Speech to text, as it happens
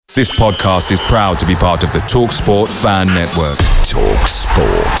This podcast is proud to be part of the TalkSport Fan Network.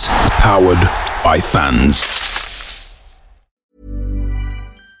 TalkSport. Powered by fans.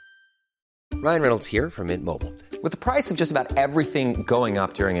 Ryan Reynolds here from Mint Mobile. With the price of just about everything going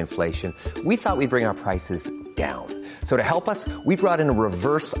up during inflation, we thought we'd bring our prices down. So to help us, we brought in a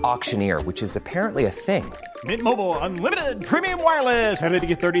reverse auctioneer, which is apparently a thing. Mint Mobile Unlimited Premium Wireless. How to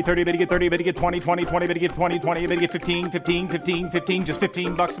get 30, 30, bit to get 30, bit to get 20, 20, 20, bit to get 20, 20, bit to get 15, 15, 15, 15, just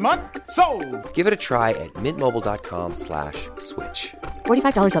 $15 a month? Sold! Give it a try at mintmobile.com/switch.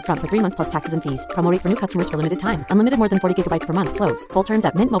 $45 up front for 3 months plus taxes and fees. Promo rate for new customers for limited time. Unlimited more than 40 gigabytes per month. Slows full terms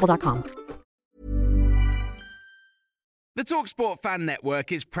at mintmobile.com. The TalkSport Fan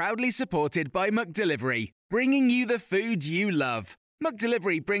Network is proudly supported by McDelivery, bringing you the food you love.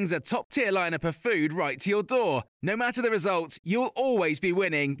 McDelivery brings a top-tier lineup of food right to your door. No matter the result, you'll always be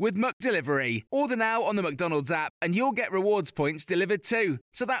winning with McDelivery. Order now on the McDonald's app and you'll get rewards points delivered too.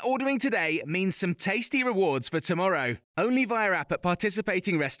 So that ordering today means some tasty rewards for tomorrow. Only via app at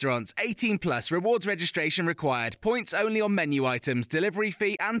participating restaurants. 18 plus. Rewards registration required. Points only on menu items. Delivery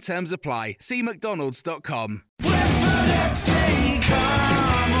fee and terms apply. See mcdonalds.com.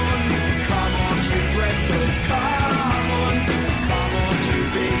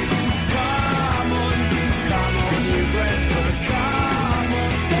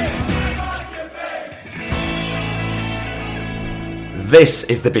 This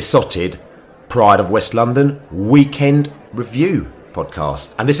is the besotted Pride of West London Weekend Review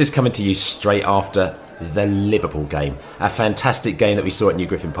podcast. And this is coming to you straight after the Liverpool game. A fantastic game that we saw at New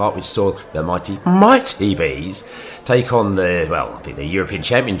Griffin Park, which saw the mighty Bees take on the European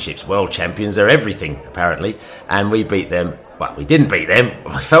Championships, world champions. They're everything, apparently. And we beat them. Well, we didn't beat them.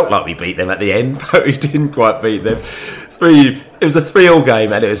 I felt like we beat them at the end, but we didn't quite beat them. It was a 3-3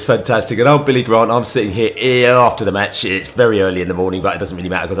 game and it was fantastic. And I'm Billy Grant. I'm sitting here after the match. It's very early in the morning, but it doesn't really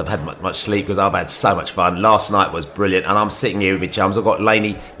matter because I've had much sleep because I've had so much fun. Last night was brilliant, and I'm sitting here with my chums. I've got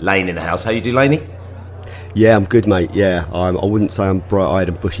Lane in the house. How you do, Laney? Yeah, I'm good, mate. Yeah, I wouldn't say I'm bright-eyed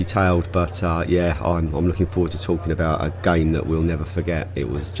and bushy-tailed, but I'm looking forward to talking about a game that we'll never forget. It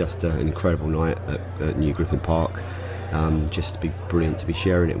was just an incredible night at New Griffin Park. Just to be brilliant to be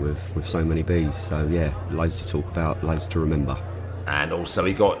sharing it with so many Bees. So yeah, loads to talk about, loads to remember. And also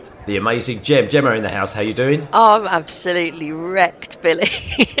we got the amazing Gemma in the house. How you doing? Oh, I'm absolutely wrecked, Billy.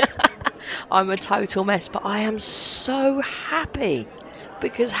 I'm a total mess, but I am so happy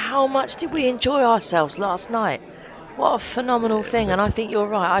because how much did we enjoy ourselves last night? What a phenomenal thing. And I think you're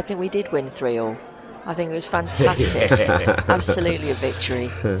right. I think we did win 3-3. I think it was fantastic. Absolutely a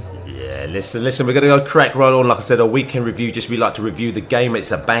victory. Yeah, listen, we're going to go crack right on. Like I said, a weekend review. We like to review the game.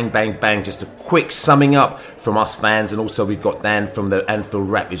 It's a bang, bang, bang. Just a quick summing up from us fans. And also we've got Dan from the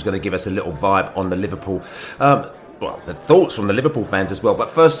Anfield Rap who's going to give us a little vibe on the Liverpool. The thoughts from the Liverpool fans as well. But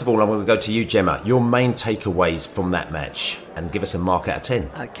first of all, I'm going to go to you, Gemma. Your main takeaways from that match. And give us a mark out of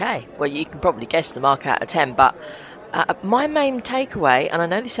 10. Okay. Well, you can probably guess the mark out of 10, but... my main takeaway, and I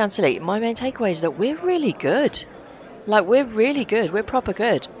know this sounds silly, my main takeaway is that we're really good. Like, we're really good. We're proper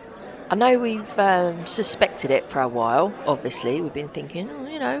good. I know we've suspected it for a while, obviously. We've been thinking,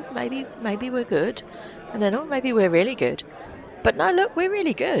 maybe we're good. And then, maybe we're really good. But no, look, we're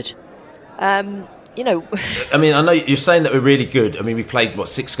really good. I mean, I know you're saying that we're really good. I mean, we've played,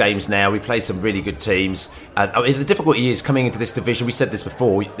 6 games now. We've played some really good teams. And the difficulty is coming into this division, we said this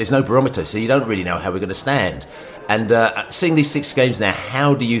before, there's no barometer, so you don't really know how we're going to stand. And seeing these 6 games now,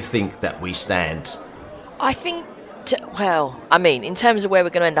 how do you think that we stand? I think, in terms of where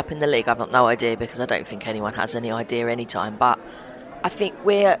we're going to end up in the league, I've got no idea because I don't think anyone has any idea anytime. But I think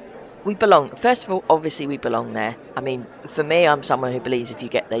we belong. First of all, obviously we belong there. I mean, for me, I'm someone who believes if you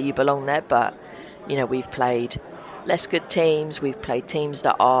get there, you belong there. But we've played less good teams. We've played teams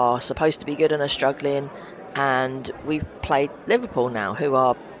that are supposed to be good and are struggling. And we've played Liverpool now, who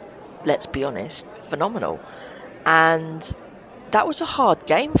are, let's be honest, phenomenal. And that was a hard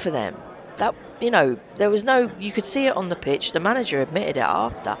game for them. There was you could see it on the pitch. The manager admitted it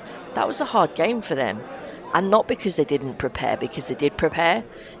after. That was a hard game for them. And not because they didn't prepare, because they did prepare.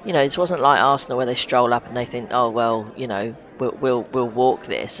 This wasn't like Arsenal where they stroll up and they think, we'll walk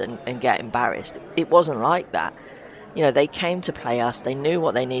this and get embarrassed. It wasn't like that. They came to play us. They knew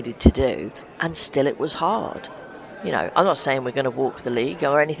what they needed to do, and still it was hard. I'm not saying we're going to walk the league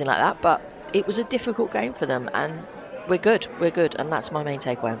or anything like that, but it was a difficult game for them, and we're good, and that's my main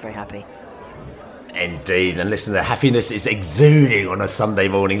takeaway. I'm very happy. Indeed, and listen, the happiness is exuding on a Sunday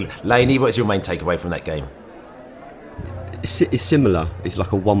morning. Laney, what's your main takeaway from that game? It's similar. It's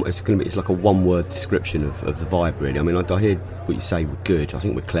like a one-word description of the vibe, really. I mean, I hear what you say. We're good. I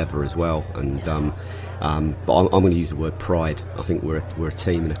think we're clever as well. And but I'm going to use the word pride. I think we're a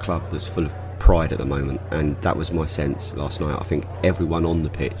team and a club that's full of pride at the moment, and that was my sense last night. I think everyone on the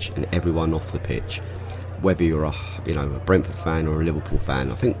pitch and everyone off the pitch, whether you're a Brentford fan or a Liverpool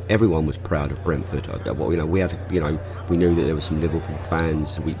fan, I think everyone was proud of Brentford. We knew that there were some Liverpool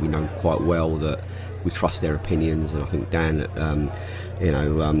fans. We know quite well that we trust their opinions, and I think Dan,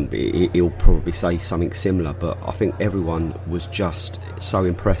 he'll probably say something similar. But I think everyone was just so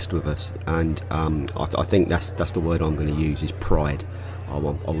impressed with us, and I think that's the word I'm going to use, is pride.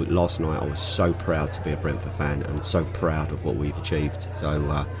 Last night I was so proud to be a Brentford fan and so proud of what we've achieved.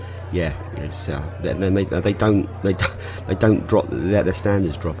 So it's they don't let their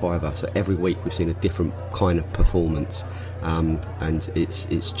standards drop either. So every week we've seen a different kind of performance, and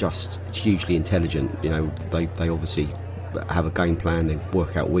it's just hugely intelligent. They obviously have a game plan. They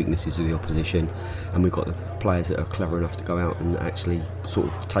work out weaknesses of the opposition, and we've got the players that are clever enough to go out and actually sort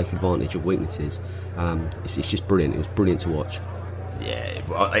of take advantage of weaknesses. It's just brilliant. It was brilliant to watch. Yeah,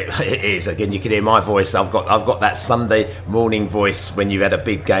 it is. Again, you can hear my voice. I've got that Sunday morning voice when you've had a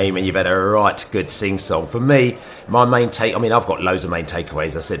big game and you've had a right good sing-song. For me, my main take, I've got loads of main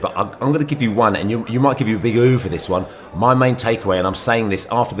takeaways, I said, but I'm going to give you one, and you might give you a big ooh for this one. My main takeaway, and I'm saying this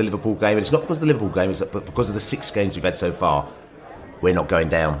after the Liverpool game, and it's not because of the Liverpool game, but because of the 6 games we've had so far, we're not going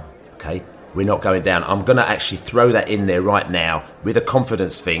down, okay? We're not going down. I'm going to actually throw that in there right now with a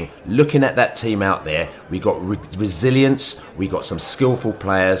confidence thing. Looking at that team out there, we got resilience, we got some skillful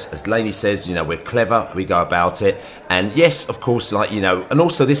players. As Laney says, we're clever, we go about it. And yes, of course, and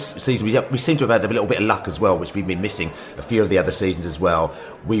also this season, we seem to have had a little bit of luck as well, which we've been missing a few of the other seasons as well.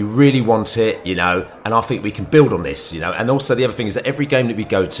 We really want it, and I think we can build on this, And also the other thing is that every game that we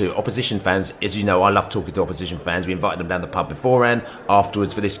go to, opposition fans, as you know, I love talking to opposition fans. We invited them down the pub beforehand,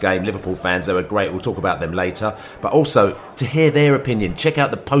 afterwards for this game. Liverpool fans, they were great. We'll talk about them later. But also to hear their opinion, check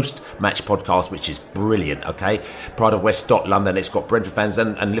out the post-match podcast, which is brilliant, okay? Pride of West London. It's got Brentford fans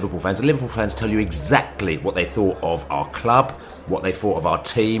and Liverpool fans. And Liverpool fans tell you exactly what they thought of our club, what they thought of our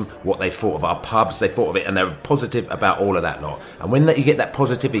team, what they thought of our pubs. They thought of it, and they're positive about all of that lot. And when you get that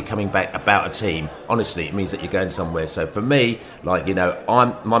positivity coming back about a team, honestly, it means that you're going somewhere. So for me, my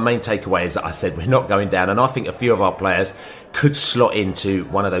main takeaway is that I said we're not going down, and I think a few of our players could slot into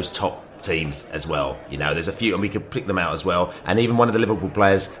one of those top teams as well. There's a few, and we could pick them out as well. And even one of the Liverpool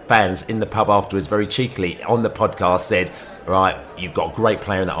fans in the pub afterwards, very cheekily on the podcast, said, right, you've got a great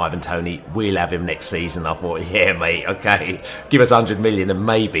player in that Ivan Toney, we'll have him next season. I thought, yeah, mate, okay, give us 100 million and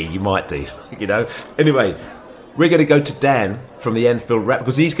maybe you might do. Anyway, we're going to go to Dan from the Enfield Wrap,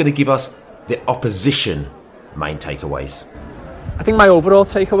 because he's going to give us the opposition main takeaways. I think my overall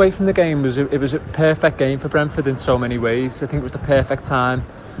takeaway from the game was it was a perfect game for Brentford in so many ways. I think it was the perfect time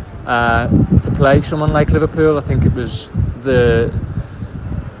to play someone like Liverpool. I think it was the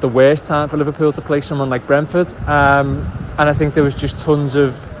worst time for Liverpool to play someone like Brentford, and I think there was just tons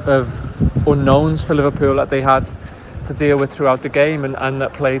of unknowns for Liverpool that they had to deal with throughout the game, and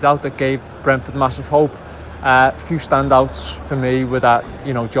that played out, that gave Brentford massive hope. A few standouts for me were that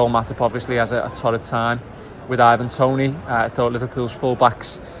Joel Matip obviously has a torrid time with Ivan Toney. I thought Liverpool's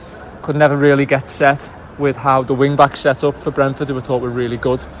full-backs could never really get set with how the wing-backs set up for Brentford, who I thought were really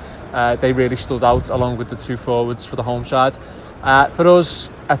good. They really stood out along with the 2 forwards for the home side. For us,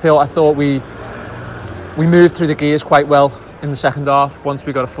 I thought we moved through the gears quite well in the second half. Once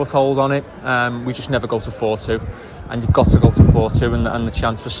we got a foothold on it, we just never go to 4-2, and you've got to go to 4-2, and the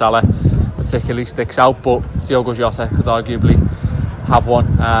chance for Salah particularly sticks out. But Diogo Jota could arguably have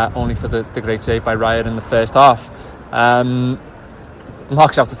one, only for the great save by Raya in the first half.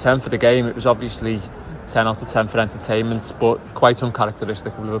 Marks out of 10 for the game. It was obviously 10 out of 10 for entertainment, but quite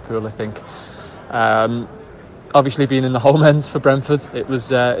uncharacteristic of Liverpool, I think. Obviously, being in the home end for Brentford, it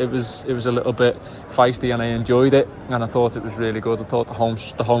was a little bit feisty, and I enjoyed it, and I thought it was really good. I thought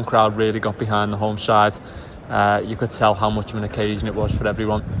the home crowd really got behind the home side. You could tell how much of an occasion it was for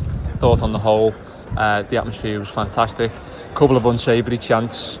everyone. I thought on the whole, the atmosphere was fantastic. A couple of unsavoury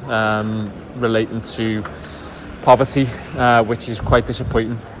chants relating to poverty, which is quite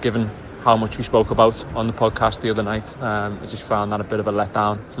disappointing given how much we spoke about on the podcast the other night. I just found that a bit of a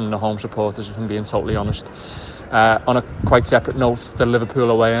letdown from the home supporters, if I'm being totally honest. On a quite separate note, the Liverpool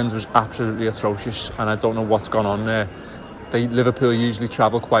away end was absolutely atrocious, and I don't know what's gone on there. Liverpool usually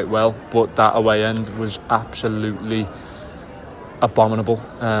travel quite well, but that away end was absolutely abominable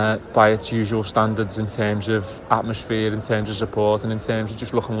by its usual standards, in terms of atmosphere, in terms of support, and in terms of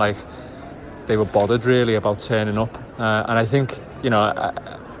just looking like they were bothered really about turning up. And I think,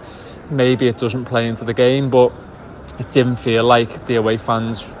 maybe it doesn't play into the game, but it didn't feel like the away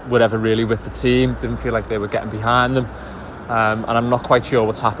fans were ever really with the team. Didn't feel like they were getting behind them. And I'm not quite sure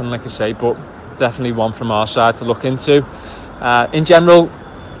what's happened, like I say, but definitely one from our side to look into. In general,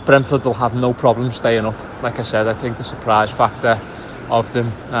 Brentford will have no problem staying up. Like I said, I think the surprise factor of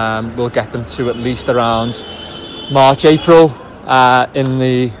them will get them to at least around March, April in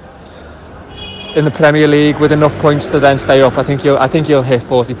the Premier League with enough points to then stay up. I think you'll hit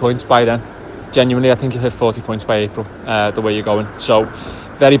 40 points by then. Genuinely, I think you'll hit 40 points by April, the way you're going. So,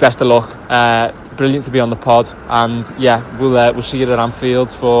 very best of luck. Brilliant to be on the pod, and yeah, we'll see you at Anfield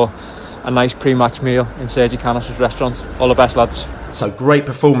for a nice pre-match meal in Sergi Canos' restaurant. All the best, lads. So great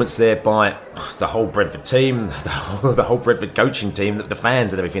performance there by the whole Brentford team, the whole Brentford coaching team, the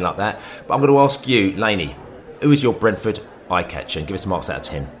fans and everything like that. But I'm going to ask you, Laney, who is your Brentford eye catcher? And give us marks out of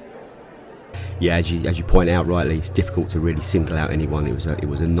 10. Yeah, as you point out rightly, it's difficult to really single out anyone. It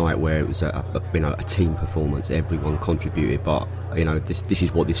was a night where it was a team performance. Everyone contributed, but this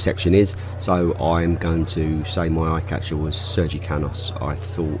is what this section is. So I'm going to say my eye catcher was Sergi Canos. I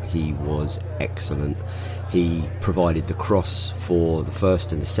thought he was excellent. He provided the cross for the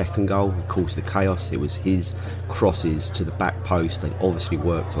first and the second goal. He caused the chaos. It was his crosses to the back post. They obviously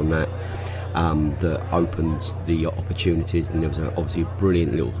worked on that. That opened the opportunities, and there was obviously a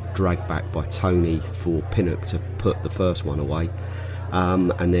brilliant little drag back by Tony for Pinnock to put the first one away,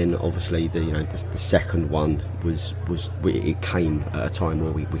 and then obviously the second one it came at a time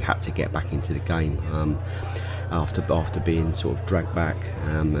where we had to get back into the game after being sort of dragged back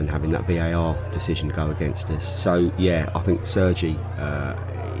and having that VAR decision go against us. So yeah, I think Sergi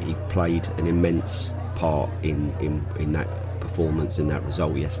he played an immense part in that performance, in that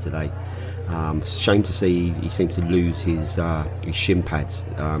result yesterday. Shame to see he seems to lose his shin pads.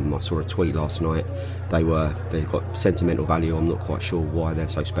 I saw a tweet last night. They've got sentimental value. I'm not quite sure why they're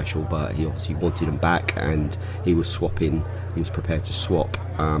so special, but he obviously wanted them back, and he was prepared to swap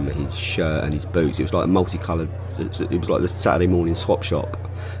his shirt and his boots. It was like a multicoloured. It was like the Saturday morning swap shop.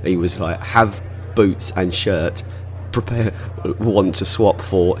 He was like, have boots and shirt, want to swap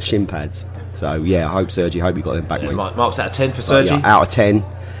for shin pads. So yeah, I hope Sergi he got them back. Yeah, marks out of 10 for Sergi. Out of 10.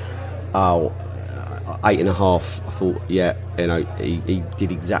 8.5. I thought, he did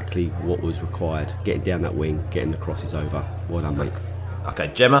exactly what was required, getting down that wing, getting the crosses over. Well done, mate.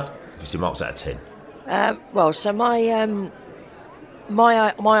 Okay, Gemma, give your marks out of 10. So my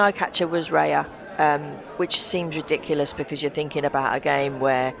eye catcher was Raya, which seems ridiculous because you're thinking about a game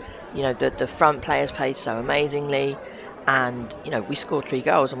where the front players played so amazingly, and we scored 3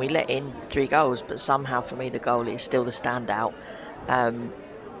 goals and we let in 3 goals, but somehow for me the goalie is still the standout.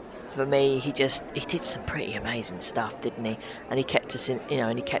 For me, he did some pretty amazing stuff, didn't he? And he kept us in,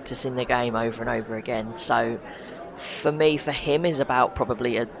 in the game over and over again. So, for him is about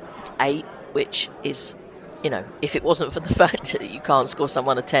probably a 8, which is, if it wasn't for the fact that you can't score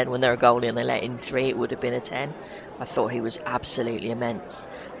someone a 10 when they're a goalie and they let in 3, it would have been a 10. I thought he was absolutely immense.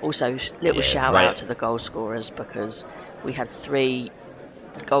 Also, shout out to the goal scorers, because we had 3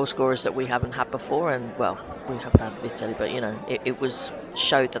 goal scorers that we haven't had before, and we have had Vitaly, but it was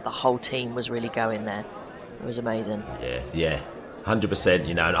showed that the whole team was really going there. It was amazing. Yeah 100%,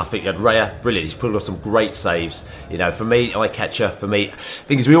 and I think Raya, brilliant. He's pulled off some great saves. For me, eye catcher,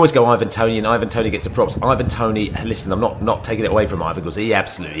 thing is, we always go Ivan Toney, and Ivan Toney gets the props. Ivan Toney, listen, I'm not taking it away from Ivan, because I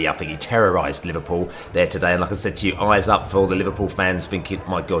think he terrorised Liverpool there today. And like I said to you, eyes up for all the Liverpool fans thinking,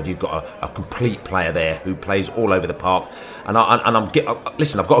 my God, you've got a complete player there who plays all over the park. And I've got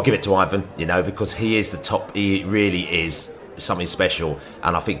to give it to Ivan, because he is the top. He really is something special,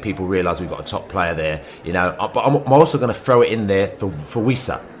 and I think people realise we've got a top player there, but I'm also going to throw it in there for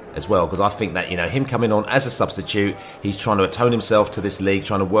Wissa as well, because I think that him coming on as a substitute, he's trying to atone himself to this league,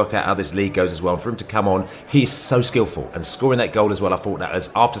 trying to work out how this league goes as well. And for him to come on, he's so skillful, and scoring that goal as well. I thought that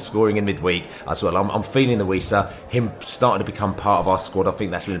as after scoring in midweek as well. I'm feeling the Wissa, him starting to become part of our squad. I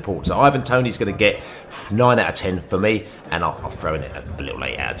think that's really important. So Ivan Toney's going to get 9 out of 10 for me, and I'll throw in it a little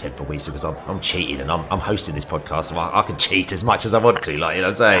 8 out of 10 for Wissa, because I'm cheating and I'm hosting this podcast, so I can cheat as much as I want to, like,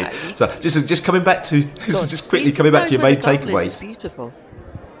 I'm saying. So just coming back to just quickly coming back to your main takeaways. It's beautiful.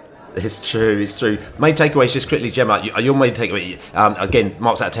 It's true. Main takeaways, just quickly, Gemma. Your main takeaway, again,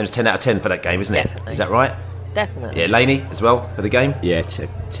 marks out of 10 is 10 out of 10 for that game, isn't it? Definitely. Is that right? Definitely. Yeah, Laney as well for the game? Yeah, 10,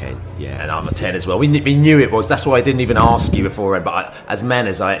 yeah. And I'm a 10 as well. We knew it was. That's why I didn't even ask you beforehand. But as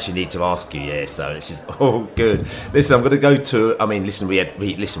manners, I actually need to ask you, yeah. So it's just, good. Listen, I'm going to go to,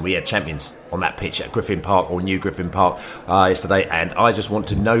 we had champions on that pitch at Griffin Park, or New Griffin Park, yesterday. And I just want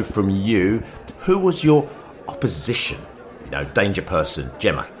to know from you, who was your opposition? Danger person,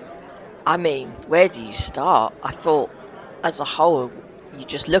 Gemma. I mean, where do you start? I thought, as a whole, you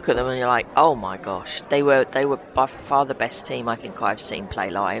just look at them and you're like, oh my gosh, they were by far the best team I think I've seen play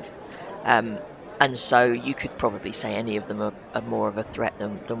live. And so you could probably say any of them are more of a threat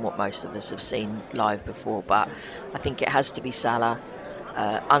than what most of us have seen live before. But I think it has to be Salah,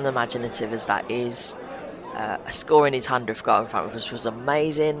 unimaginative as that is. Scoring his 100th goal in front of us was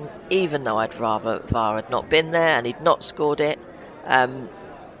amazing, even though I'd rather VAR had not been there and he'd not scored it.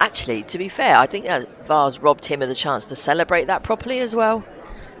 Actually, to be fair, I think VAR's robbed him of the chance to celebrate that properly as well.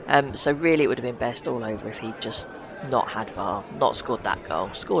 So really it would have been best all over if he'd just not had VAR, not scored that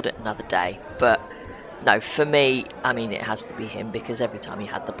goal, scored it another day. But no, for me, I mean, it has to be him, because every time he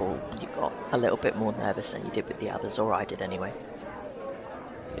had the ball, you got a little bit more nervous than you did with the others, or I did anyway.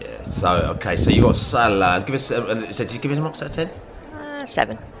 Yeah, so you got Salah. Did you give him a marks out of 10?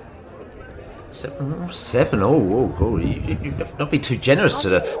 7. 7. Oh, you've not been too generous to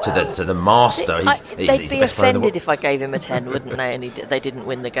the master. They'd he's be the best player in the offended if I gave him a 10, wouldn't they? And they didn't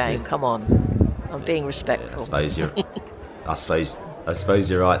win the game. Come on, I'm being respectful. I suppose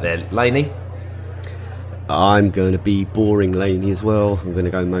you're right there, Laney. I'm going to be boring Laney as well. I'm going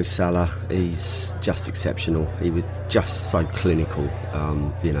to go Mo Salah. He's just exceptional. He was just so clinical.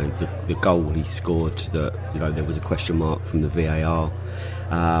 The goal he scored, that there was a question mark from the VAR.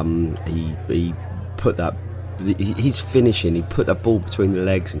 He put that. His finishing. He put that ball between the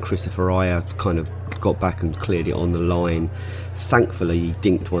legs, and Christopher Raya kind of got back and cleared it on the line. Thankfully, he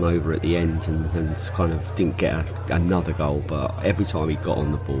dinked one over at the end and kind of didn't get another goal. But every time he got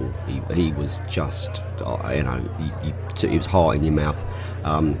on the ball, he was just, he was heart in your mouth.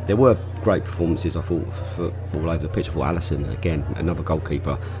 There were great performances, I thought, for all over the pitch. I thought Alisson, again, another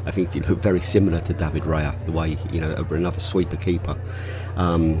goalkeeper. I think he looked very similar to David Raya, the way, another sweeper keeper.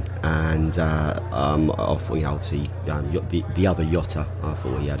 I thought, obviously, the other Jota, I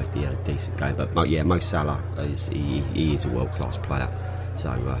thought he had a decent game. But Mo Salah he is a world-class player.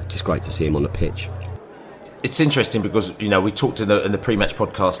 So just great to see him on the pitch. It's interesting because we talked in the pre-match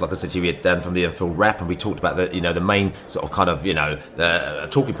podcast, like I said to you, we had Dan from the Anfield Wrap, and we talked about the main sort of kind of the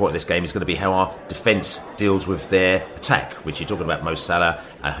talking point of this game is going to be how our defence deals with their attack, which you're talking about Mo Salah,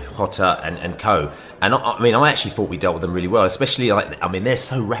 Jota and co. And I actually thought we dealt with them really well, especially they're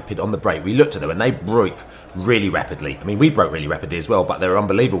so rapid on the break. We looked at them and they broke really rapidly. We broke really rapidly as well, but they were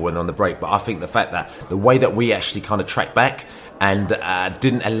unbelievable when on the break. But I think the fact that the way that we actually kind of tracked back and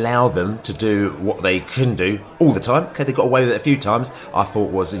didn't allow them to do what they couldn't do all the time. Okay, they got away with it a few times. I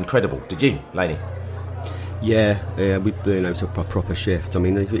thought was incredible. Did you, Laney? Yeah, we it's a proper shift.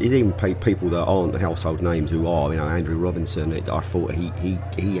 There's even people that aren't household names who are. Andrew Robinson. I thought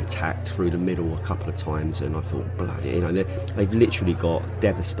he attacked through the middle a couple of times, and I thought, bloody, they've literally got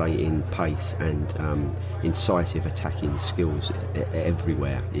devastating pace and incisive attacking skills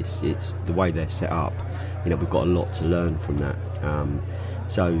everywhere. It's the way they're set up. We've got a lot to learn from that.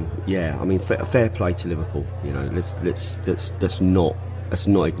 Fair play to Liverpool. Let's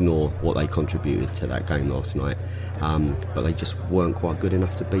not ignore what they contributed to that game last night. But they just weren't quite good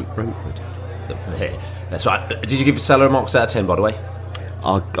enough to beat Brentford. That's right. Did you give Salah a marks out of 10, by the way?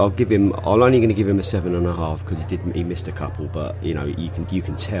 I'm only going to give him a 7.5 because he missed a couple. But you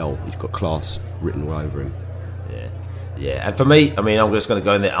can tell he's got class written all over him. Yeah, and for me, I'm just going to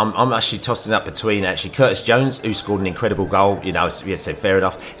go in there. I'm actually tossing up between Curtis Jones, who scored an incredible goal. So fair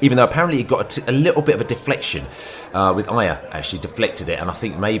enough. Even though apparently he got a little bit of a deflection with Aya actually deflected it, and I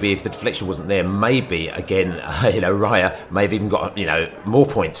think maybe if the deflection wasn't there, maybe again, Raya may have even got more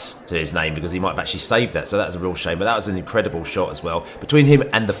points to his name because he might have actually saved that. So that was a real shame. But that was an incredible shot as well between him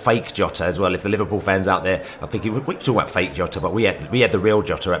and the fake Jota as well. If the Liverpool fans out there are thinking we talk about fake Jota, but we had the real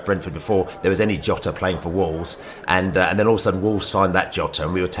Jota at Brentford before there was any Jota playing for Wolves, and then all of a sudden Wolves signed that Jota,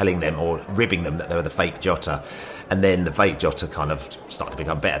 and we were telling them or ribbing them that they were the fake Jota. And then the fake Jota kind of started to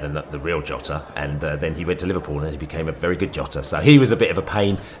become better than the real Jota, and then he went to Liverpool and then he became a very good Jota. So he was a bit of a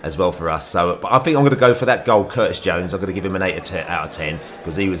pain as well for us. So, but I think I'm going to go for that goal, Curtis Jones. I'm going to give him an 8 out of 10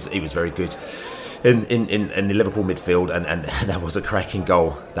 because he was very good in the Liverpool midfield, and that was a cracking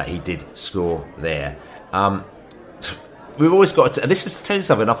goal that he did score there. We've always got to, this is to tell you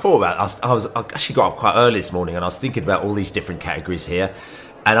something I thought about. I actually got up quite early this morning and I was thinking about all these different categories here,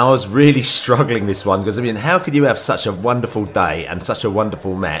 and I was really struggling this one because how could you have such a wonderful day and such a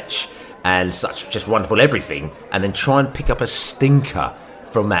wonderful match and such just wonderful everything, and then try and pick up a stinker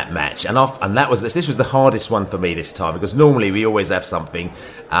from that match? And this was the hardest one for me this time because normally we always have something,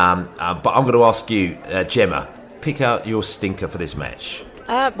 but I'm going to ask you, Gemma, pick out your stinker for this match.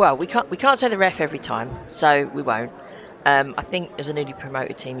 Well, we can't say the ref every time, so we won't. I think as a newly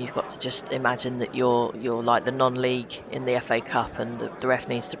promoted team, you've got to just imagine that you're like the non-league in the FA Cup, and the ref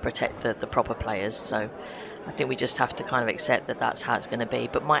needs to protect the proper players. So I think we just have to kind of accept that that's how it's going to be.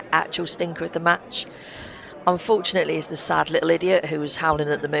 But my actual stinker of the match, unfortunately, is the sad little idiot who was howling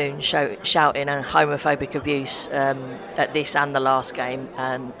at the moon, shouting homophobic abuse at this and the last game,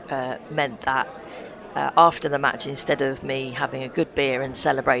 and meant that after the match, instead of me having a good beer and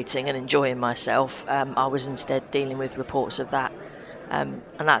celebrating and enjoying myself, I was instead dealing with reports of that. And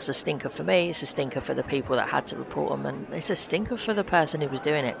that's a stinker for me. It's a stinker for the people that had to report them, and it's a stinker for the person who was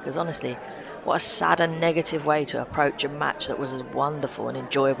doing it, because honestly, what a sad and negative way to approach a match that was as wonderful and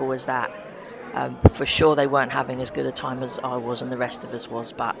enjoyable as that. For sure they weren't having as good a time as I was and the rest of us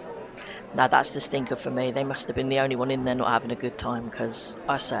was, but no, that's the stinker for me. They must have been the only one in there not having a good time, because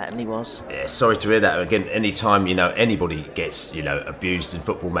I certainly was. Yeah, sorry to hear that. Again, anytime anybody gets abused in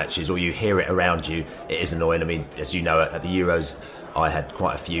football matches, or you hear it around you, it is annoying. I mean, as you know, at the Euros, I had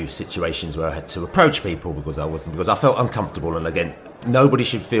quite a few situations where I had to approach people because I felt uncomfortable. And again, nobody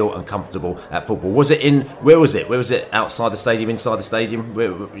should feel uncomfortable at football. Was it where was it? Where was it? Outside the stadium? Inside the stadium?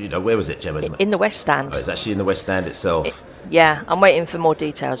 Where was it, Gemma? In the West Stand. Oh, it's actually in the West Stand itself. Yeah, I'm waiting for more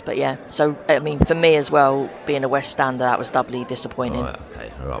details, but yeah. So, I mean, for me as well, being a West Stander, that was doubly disappointing. Right,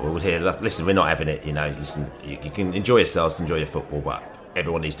 okay, all right. Well, here, listen, we're not having it. Listen, you can enjoy yourselves, enjoy your football, but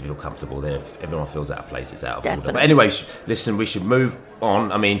everyone needs to feel comfortable there. If everyone feels out of place, it's out of order. But anyway, listen, we should move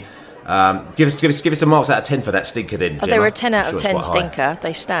on. I mean, give us some marks out of 10 for that stinker then, Gemma. They were a 10 out of 10 stinker.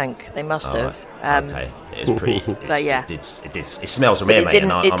 They stank. They must have. Okay, it was pretty. But yeah, it smells from here, mate.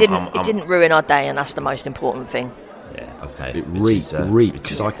 It didn't ruin our day, and that's the most important thing. Yeah, okay. It reeks.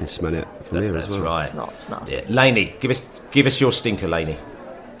 I can smell it from here as well. That's right. It's not. Yeah. Laney, give us your stinker, Laney.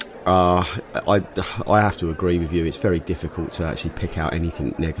 I have to agree with you. It's very difficult to actually pick out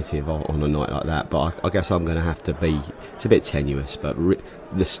anything negative on a night like that. But I guess I'm going to have to be. It's a bit tenuous, but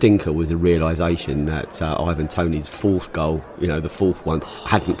the stinker was the realisation that Ivan Toney's fourth goal, the fourth one,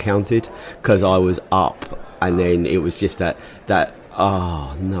 hadn't counted, because I was up, and then it was just that.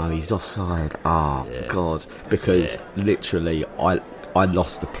 Oh no, he's offside. Yeah. God, because literally I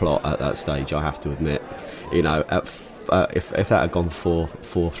lost the plot at that stage. I have to admit, if that had gone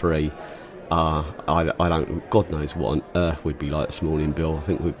 4-3, I don't. God knows what on earth we'd be like this morning, Bill. I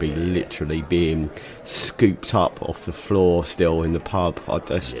think we'd be literally being scooped up off the floor still in the pub.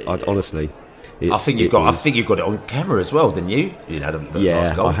 Honestly. I think you've got it on camera as well, didn't you? The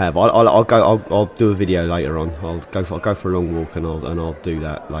last goal. I have. I'll do a video later on. I'll go for a long walk and I'll do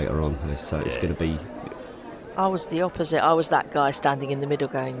that later on. It's going to be. I was the opposite. I was that guy standing in the middle,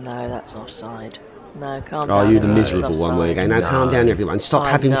 going, "No, that's offside. No, calm down." Oh, you're the miserable one where you're going, "No, calm down, everyone. Stop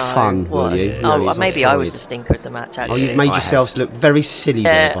having fun, will you?" Maybe I was the stinker of the match. Actually, you've made yourselves look very silly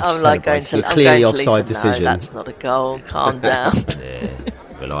there. I'm like going to. Clearly I'm going offside to decision. No, that's not a goal. Calm down.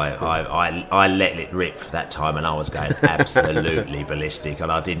 But I let it rip that time, and I was going absolutely ballistic,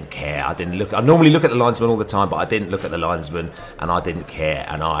 and I didn't care. I didn't look. I normally look at the linesman all the time, but I didn't look at the linesman, and I didn't care,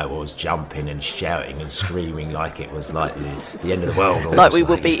 and I was jumping and shouting and screaming like it was like the end of the world. Like we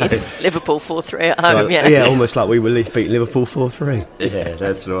were beating Liverpool 4-3 at home. Yeah, almost like we were beating Liverpool 4-3. Yeah,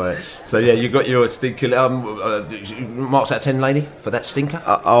 that's right. So yeah, you got your stinker. Marks out of 10, Laney, for that stinker.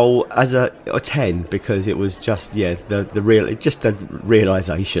 As a 10, because it was just the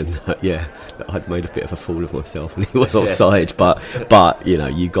realisation that I'd made a bit of a fool of myself and he was offside. But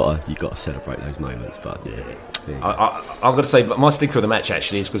you got to celebrate those moments. But I'm going to say, my stinker of the match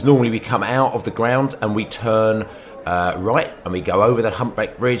actually is because normally we come out of the ground and we turn right, and we go over the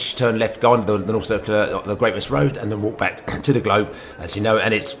Humpback Bridge, turn left, go on the North Circular, the Great West Road, and then walk back to the Globe, as you know.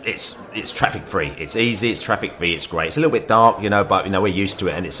 And it's traffic free. It's easy. It's traffic free. It's great. It's a little bit dark, but we're used to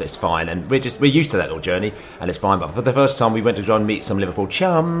it, and it's fine. And we're used to that little journey, and it's fine. But for the first time, we went to try and meet some Liverpool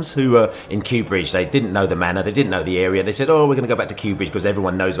chums who were in Kew Bridge. They didn't know the manor. They didn't know the area. They said, "Oh, we're going to go back to Kew Bridge because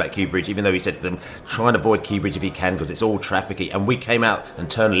everyone knows about Kew Bridge." Even though we said to them, "Try and avoid Kew Bridge if you can because it's all trafficy." And we came out and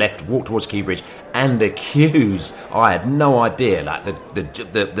turned left, walked towards Kew Bridge, and the queues. I had no idea, like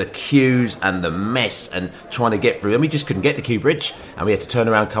the queues and the mess and trying to get through, and we just couldn't get to Kew Bridge, and we had to turn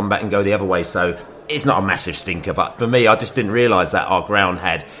around, come back, and go the other way. So it's not a massive stinker, but for me, I just didn't realise that our ground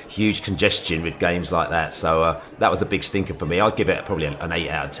had huge congestion with games like that. So that was a big stinker for me. I'd give it probably an 8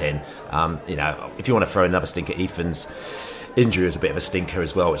 out of 10. If you want to throw another stinker, Ethan's injury was a bit of a stinker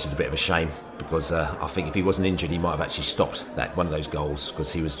as well, which is a bit of a shame, because I think if he wasn't injured, he might have actually stopped that one of those goals,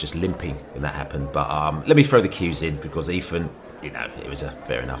 because he was just limping when that happened. But let me throw the cues in, because Ethan, it was a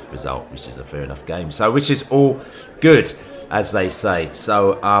fair enough result, which is a fair enough game. So, which is all good, as they say.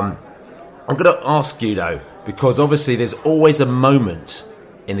 So I'm going to ask you though, because obviously there's always a moment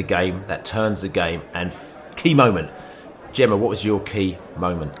in the game that turns the game, and key moment. Gemma, what was your key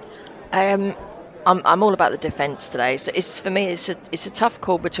moment? I'm all about the defence today. So for me, it's a tough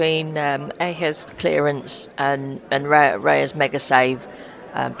call between Eja's clearance and Raya's mega save,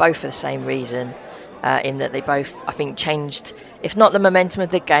 both for the same reason, in that they both, I think, changed, if not the momentum of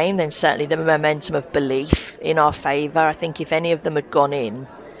the game, then certainly the momentum of belief in our favour. I think if any of them had gone in,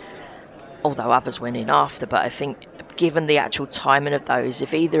 although others went in after, but I think given the actual timing of those,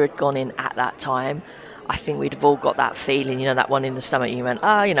 if either had gone in at that time, I think we'd have all got that feeling, that one in the stomach. You went,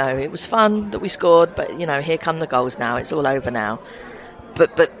 it was fun that we scored, but here come the goals now. It's all over now.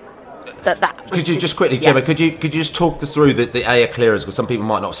 But that. Could you just quickly, Gemma? Could you just talk us through the Aya clearance, because some people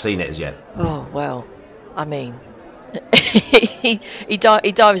might not have seen it as yet. Oh well, I mean, he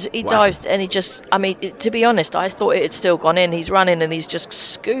dives, and he just. I mean, to be honest, I thought it had still gone in. He's running and he's just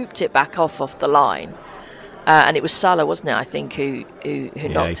scooped it back off the line. And it was Salah, wasn't it? I think who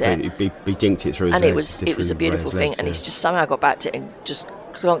knocked it. He dinked it through. And it was a beautiful thing. Legs, and he's just somehow got back to it and just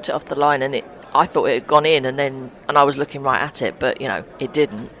clonked it off the line. And I thought it had gone in, and I was looking right at it, but it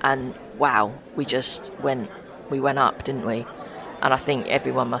didn't. And wow, we went up, didn't we? And I think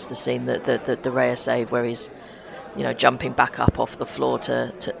everyone must have seen the Raya save where he's jumping back up off the floor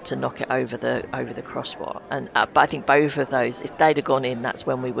to knock it over the crossbar. And but I think both of those, if they'd have gone in, that's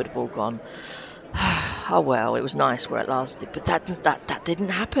when we would have all gone. Oh well, it was nice where it lasted, but that didn't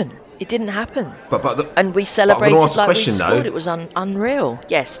happen. It didn't happen. And we celebrated like we scored. It was unreal.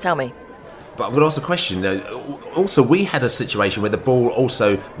 Yes, tell me. But I'm going to ask a question. Also, we had a situation where the ball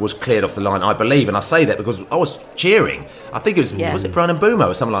also was cleared off the line, I believe, and I say that because I was cheering. I think it was it Brian and Boomo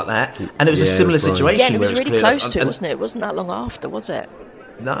or something like that, and it was a similar situation. Yeah, and it was where really close to it, wasn't it? It wasn't that long after, was it?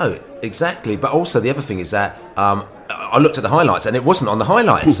 No, exactly. But also the other thing is that I looked at the highlights and it wasn't on the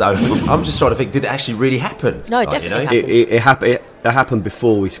highlights. So I'm just trying to think, did it actually really happen? No, it definitely happened. It happened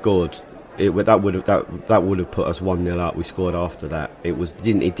before we scored. That would have put us 1-0 up. We scored after that. It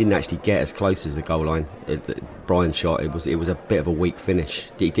didn't actually get as close as the goal line. Brian's shot. It was a bit of a weak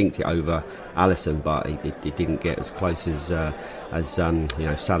finish. He dinked it over Alisson, but it didn't get as close as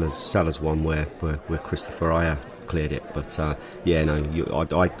Salah's one where Christopher Aya cleared it. But I'm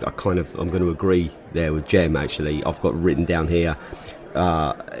going to agree there with Jem. Actually, I've got written down here.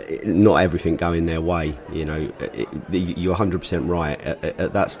 Not everything going their way. You're 100% right.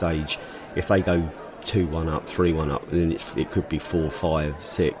 At that stage, if they go 2-1 up, 3-1 up, then it could be 4, 5,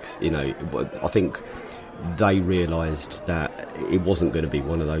 6. I think they realised that it wasn't going to be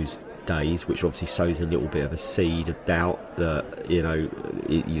one of those days, which obviously sows a little bit of a seed of doubt that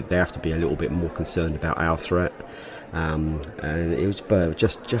they have to be a little bit more concerned about our threat. And it was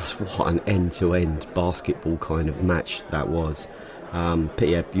just what an end-to-end basketball kind of match that was.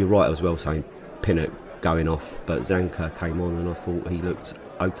 Yeah, you're right as well saying Pinnock going off, but Zanka came on and I thought he looked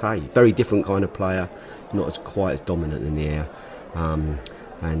okay. Very different kind of player, not quite as dominant in the air.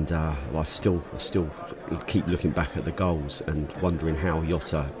 I still keep looking back at the goals and wondering how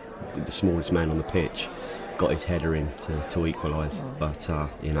Jota, the smallest man on the pitch, got his header in to equalise. But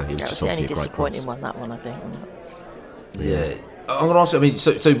it was just obviously a great disappointing one, that one, I think. Yeah, I'm going to ask you.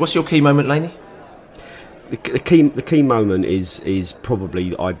 So what's your key moment, Laney? The key moment is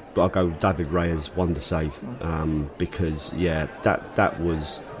probably I go David Raya's wonder save, because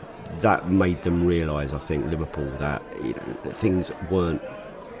that made them realise, I think, Liverpool, that things weren't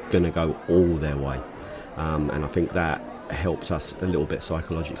going to go all their way, and I think that helped us a little bit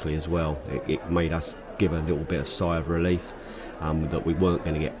psychologically as well. It made us give a little bit of sigh of relief. That we weren't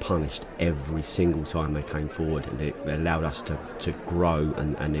going to get punished every single time they came forward, and it allowed us to grow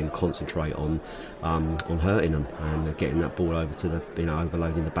and then concentrate on hurting them and getting that ball over to the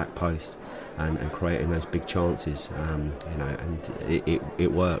overloading the back post and creating those big chances. And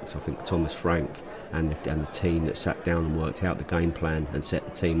it worked. I think Thomas Frank and the team that sat down and worked out the game plan and set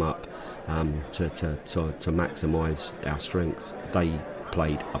the team up to maximise our strengths. They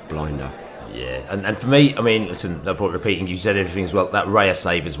played a blinder. Yeah, and for me, I mean, listen, no point repeating, you said everything as well. That Raya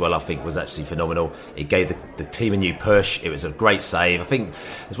save as well, I think, was actually phenomenal. It gave the team a new push. It was a great save. I think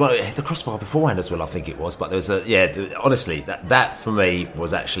as well, the crossbar beforehand as well, I think it was. But there was honestly, that for me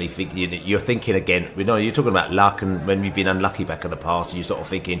was actually, you're thinking again, you're talking about luck, and when we've been unlucky back in the past, you're sort of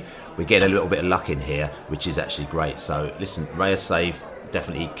thinking, we're getting a little bit of luck in here, which is actually great. So listen, Raya save,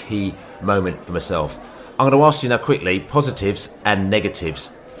 definitely a key moment for myself. I'm going to ask you now quickly, positives and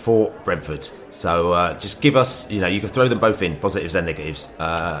negatives for Brentford. So just give us, you can throw them both in, positives and negatives.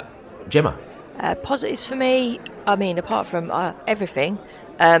 Gemma? Positives for me, I mean, apart from everything,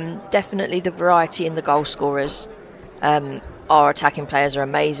 definitely the variety in the goal scorers. Our attacking players are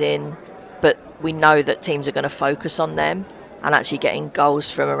amazing, but we know that teams are going to focus on them and actually getting goals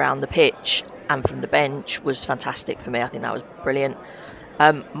from around the pitch and from the bench was fantastic for me. I think that was brilliant.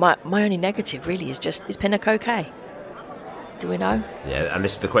 My only negative really is Pinnock okay? Do we know? Yeah, and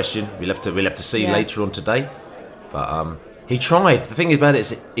this is the question we'll have to see later on today. But he tried. The thing about it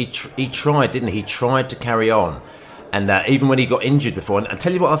is he tried, didn't he? He tried to carry on. And even when he got injured before, and I'll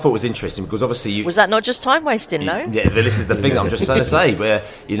tell you what I thought was interesting, because obviously was that not just time wasting, no? Yeah, this is the thing that I'm just trying to say, where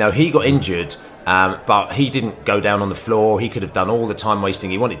he got injured, but he didn't go down on the floor. He could have done all the time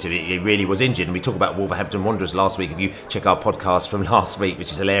wasting he wanted to. He really was injured, and we talked about Wolverhampton Wanderers last week. If you check our podcast from last week,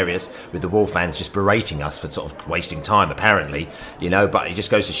 which is hilarious, with the Wolf fans just berating us for sort of wasting time, apparently, But it just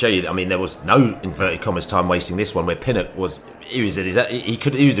goes to show you that, I mean, there was no inverted commas time wasting this one, where Pinnock was. He was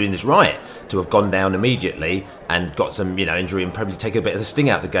doing this right to have gone down immediately and got some injury and probably taken a bit of the sting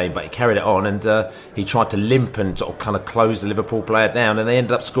out of the game, but he carried it on, and he tried to limp and sort of kind of close the Liverpool player down, and they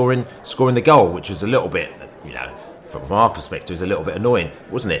ended up scoring the goal, which was a little bit, from our perspective, was a little bit annoying,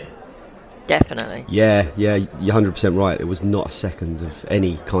 wasn't it? Definitely. Yeah, you're 100% right. There was not a second of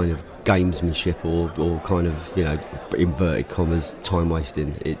any kind of gamesmanship or kind of inverted commas time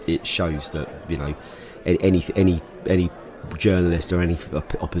wasting. It shows that any journalist or any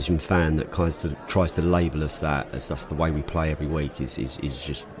opposition fan that tries to label us that as that's the way we play every week is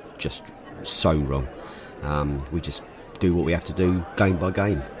just so wrong. We just do what we have to do game by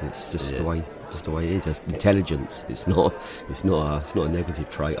game. It's just the way it is. It's intelligence. It's not a negative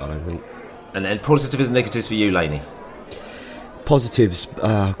trait, I don't think. And positives and negatives for you, Laney? Positives,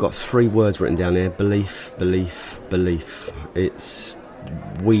 I've got 3 words written down here: belief. It's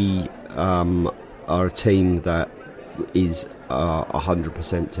we are a team that is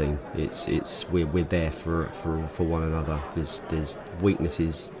 100% team. We're there for one another. There's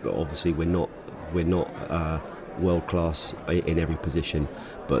weaknesses, but obviously we're not world class in every position,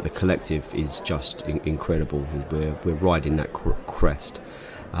 but the collective is just incredible. We're riding that crest,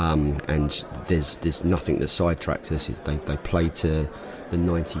 and there's nothing that sidetracks us. They play to the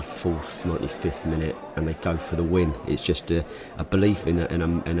 94th, 95th minute, and they go for the win. It's just a belief in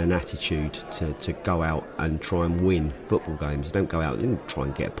an attitude to go out and try and win football games. Don't go out and try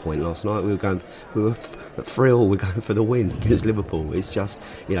and get a point. Last night we were at 3-3. We're going for the win against Liverpool. It's just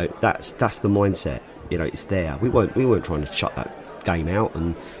that's the mindset. It's there. We weren't trying to shut that game out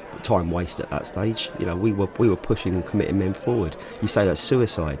and time waste at that stage. We were pushing and committing men forward. You say that's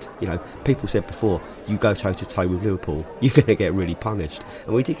suicide. People said before, you go toe to toe with Liverpool, you're going to get really punished,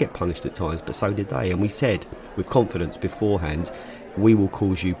 and we did get punished at times, but so did they. And we said with confidence beforehand, we will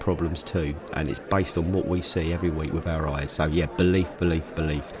cause you problems too, and it's based on what we see every week with our eyes. So yeah, belief.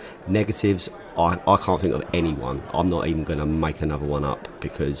 Negatives, I can't think of anyone. I'm not even going to make another one up,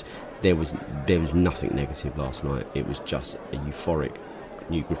 because there was nothing negative last night. It was just a euphoric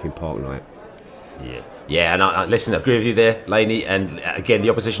New Griffin Park night. Yeah, and I listen, I agree with you there, Laney. And again, the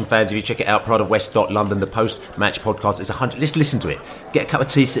opposition fans, if you check it out, prideofwest.london, the post-match podcast, it's 100. Let's listen to it. Get a cup of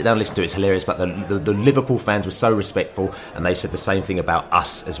tea, sit down, listen to it. It's hilarious. But the Liverpool fans were so respectful, and they said the same thing about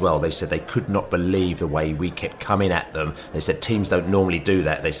us as well. They said they could not believe the way we kept coming at them. They said teams don't normally do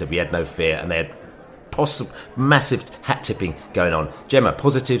that. They said we had no fear, and they had massive hat tipping going on. Gemma,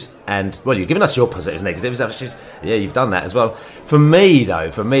 positives, and well, you've given us your positives and negatives. Yeah, you've done that as well. For me,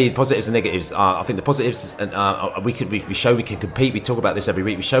 positives and negatives. I think the positives, we show we can compete. We talk about this every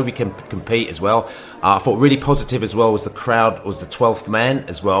week. We show we can compete as well. I thought really positive as well was the crowd was the 12th man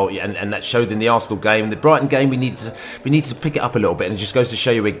as well, and that showed in the Arsenal game. The Brighton game, we need to pick it up a little bit, and it just goes to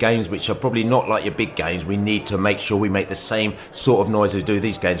show you with games which are probably not like your big games, we need to make sure we make the same sort of noise as we do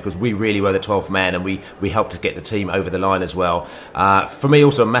these games, because we really were the 12th man, and we helped to get the team over the line as well. For me,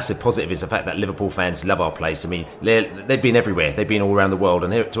 also a massive positive is the fact that Liverpool fans love our place. I mean, they've been everywhere. They've been all around the world,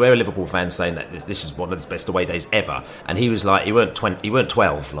 and to hear a Liverpool fan saying that this is one of the best away days ever, and he was like, he weren't 12,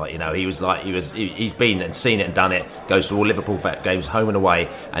 he was like, he's been and seen it and done it. Goes to all Liverpool games, home and away,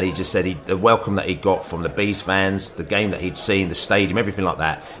 and he just said the welcome that he got from the Bees fans, the game that he'd seen, the stadium, everything like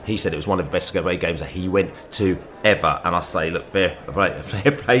that. He said it was one of the best away games that he went to ever. And I say, look, fair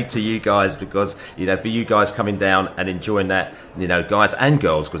play to you guys, because for you guys coming down and enjoying that, guys and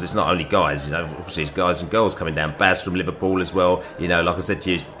girls, because it's not only guys, obviously it's guys and girls coming down. Baz from Liverpool as well, like I said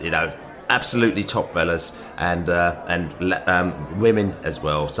to you, absolutely top fellas, and women as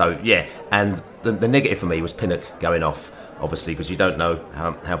well. So yeah, and the negative for me was Pinnock going off, obviously, because you don't know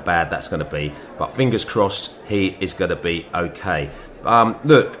how bad that's going to be, but fingers crossed he is going to be okay.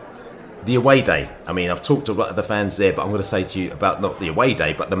 Look, the away day, I mean, I've talked to a lot of the fans there, but I'm going to say to you about not the away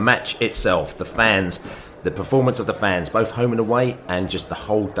day, but the match itself, the fans, the performance of the fans, both home and away, and just the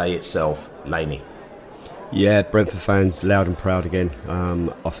whole day itself. Laney. Yeah, Brentford fans loud and proud again.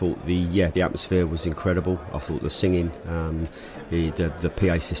 I thought the atmosphere was incredible. I thought the singing, the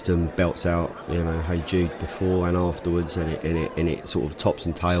PA system belts out, Hey Jude before and afterwards, and it sort of tops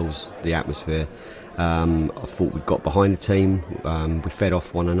and tails the atmosphere. I thought we got behind the team. We fed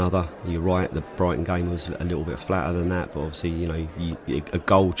off one another. You're right, the Brighton game was a little bit flatter than that, but obviously, a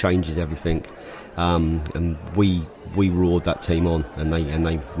goal changes everything. And we roared that team on, and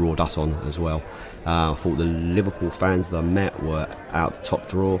they roared us on as well. I thought the Liverpool fans that I met were out the top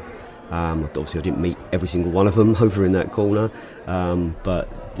draw. Obviously, I didn't meet every single one of them over in that corner, but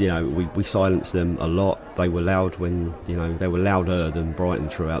we silenced them a lot. They were loud they were louder than Brighton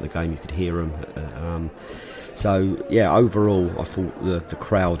throughout the game. You could hear them. So yeah, overall, I thought the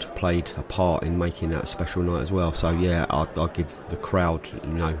crowd played a part in making that a special night as well. So yeah, I'll give the crowd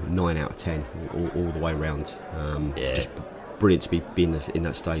 9 out of 10 all the way around. Just brilliant to be in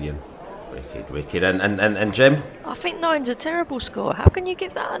that stadium. Wicked. And Jem? I think 9's a terrible score. How can you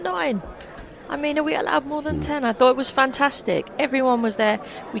give that a 9? I mean, are we allowed more than 10? I thought it was fantastic. Everyone was there.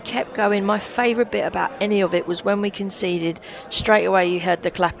 We kept going. My favourite bit about any of it was when we conceded, straight away you heard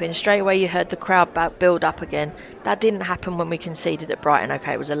the clapping, straight away you heard the crowd build up again. That didn't happen when we conceded at Brighton.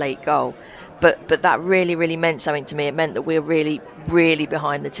 Okay, it was a late goal. But that really, really meant something to me. It meant that we were really, really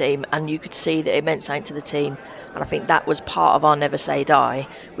behind the team, and you could see that it meant something to the team. And I think that was part of our Never Say Die,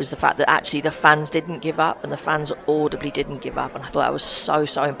 was the fact that actually the fans didn't give up, and the fans audibly didn't give up. And I thought that was so,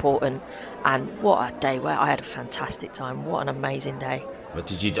 so important. And what a day! Where I had a fantastic time. What an amazing day. What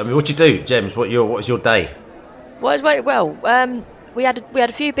did you do, James? What was your day? Well, it went well. We had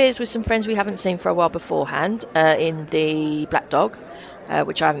a few beers with some friends we haven't seen for a while beforehand in the Black Dog,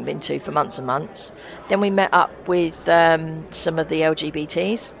 which I haven't been to for months and months. Then we met up with some of the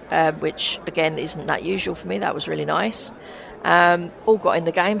LGBTs, which again isn't that usual for me. That was really nice. All got in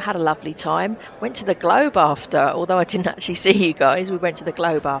the game, had a lovely time. Went to the Globe after, although I didn't actually see you guys. We went to the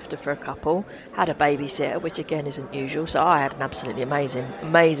Globe after for a couple. Had a babysitter, which again isn't usual. So I had an absolutely amazing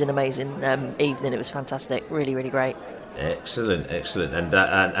evening. It was fantastic, really, really great. Excellent.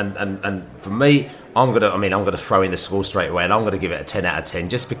 And for me, I'm gonna throw in the score straight away, and I'm gonna give it a 10 out of 10,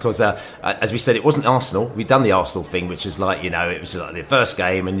 just because, as we said, it wasn't Arsenal. We'd done the Arsenal thing, which was like, it was like the first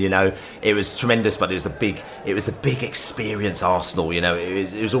game, and it was tremendous, but it was the big experience Arsenal.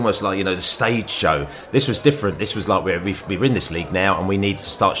 It was almost like the stage show. This was different. This was like we're in this league now, and we need to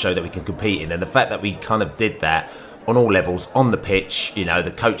start showing that we can compete in. And the fact that we kind of did that on all levels, on the pitch,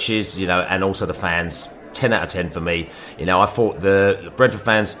 the coaches, and also the fans. 10 out of 10 for me. I thought the Brentford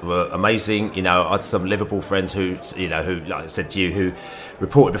fans were amazing. I had some Liverpool friends who like I said to you, who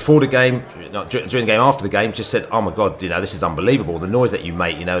reported before the game, during the game, after the game, just said, "Oh my God, this is unbelievable. The noise that you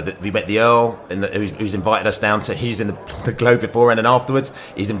make." That we met the Earl, who's invited us down to. He's in the Globe beforehand and afterwards.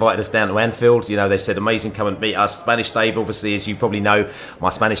 He's invited us down to Anfield. They said, "Amazing, come and meet us." Spanish Dave, obviously, as you probably know, my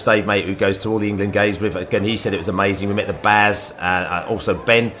Spanish Dave mate who goes to all the England games with. Again, he said it was amazing. We met the Baz, also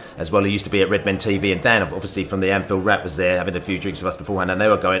Ben as well, who used to be at Redmen TV, and Dan, obviously from the Anfield Rap, was there having a few drinks with us beforehand, and they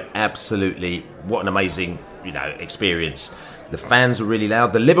were going, absolutely, what an amazing experience. The fans were really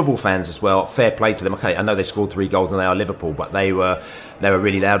loud. The Liverpool fans as well, fair play to them. Okay, I know they scored 3 goals and they are Liverpool, but they were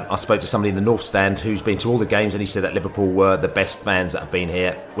really loud. I spoke to somebody in the North Stand who's been to all the games, and he said that Liverpool were the best fans that have been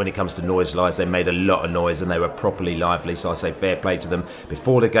here. When it comes to noise-wise, they made a lot of noise and they were properly lively, so I say fair play to them.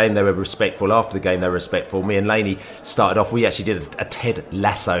 Before the game, they were respectful. After the game, they were respectful. Me and Laney started off, we actually did a Ted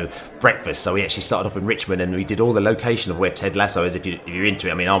Lasso breakfast, so we actually started off in Richmond and we did all the location of where Ted Lasso is. If you're into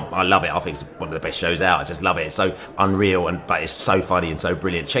it, I love it. I think it's one of the best shows out. I just love it. It's so unreal, but it's so funny and so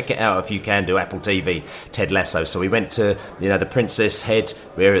brilliant. Check it out if you can do Apple TV, Ted Lasso. So we went to the Princess Head,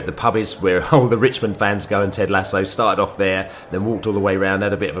 where at the pub is where all the Richmond fans go, and Ted Lasso. Started off there, then walked all the way around,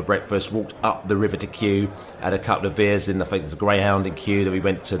 had a bit of a breakfast, walked up the river to Kew, had a couple of beers in, I think there's a Greyhound in Kew, then we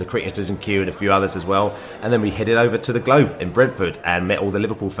went to the Cricketers in Kew and a few others as well, and then we headed over to the Globe in Brentford and met all the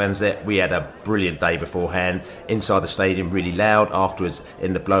Liverpool fans there. We had a brilliant day beforehand, inside the stadium, really loud, afterwards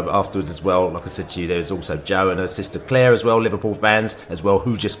in the Globe afterwards as well. Like I said to you, there was also Jo and her sister Claire as well, Liverpool fans as well,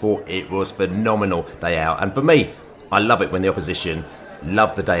 who just thought it was phenomenal day out. And for me, I love it when the opposition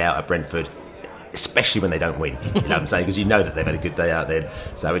love the day out at Brentford, especially when they don't win. You know what I'm saying? Because you know that they've had a good day out there,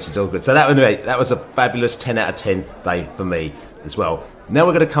 so which is all good. So that was a fabulous 10 out of 10 day for me as well. Now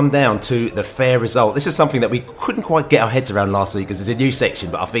we're going to come down to the fair result. This is something that we couldn't quite get our heads around last week because it's a new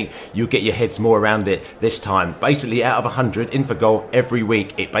section, but I think you'll get your heads more around it this time. Basically, out of 100 in for goal every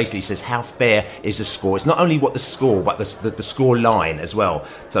week, it basically says how fair is the score. It's not only what the score, but the score line as well.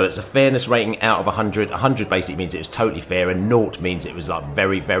 So it's a fairness rating out of 100. 100 basically means it was totally fair, and 0 means it was like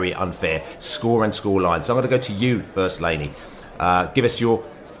very, very unfair. Score and score line. So I'm going to go to you first, Laney. Give us your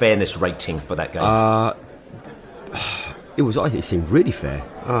fairness rating for that game. It seemed really fair.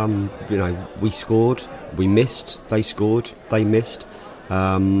 We scored, we missed, they scored, they missed.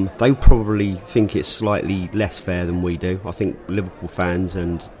 They probably think it's slightly less fair than we do. I think Liverpool fans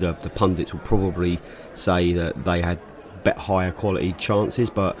and the pundits will probably say that they had higher quality chances,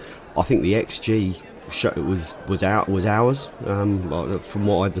 but I think the XG was ours. From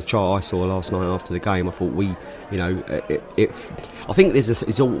the chart I saw last night after the game, I thought I think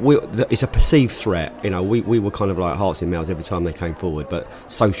it's a perceived threat. We were kind of like hearts in mouths every time they came forward, but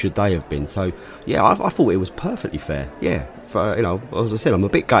so should they have been. So yeah, I thought it was perfectly fair. Yeah, as I said, I'm a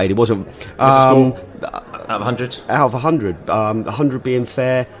bit gutted. It wasn't. Out of 100. Out of 100, 100 being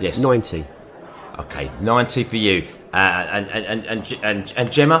fair. Yes. 90. Okay, 90 for you.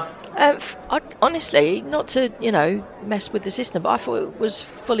 And Gemma. Honestly, not to mess with the system, but I thought it was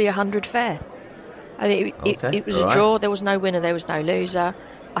fully 100 fair. I think it was a draw. There was no winner, there was no loser.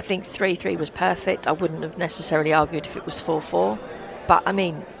 I think 3-3 was perfect. I wouldn't have necessarily argued if it was 4-4. But I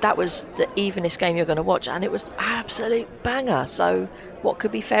mean, that was the evenest game you're going to watch, and it was absolute banger. So what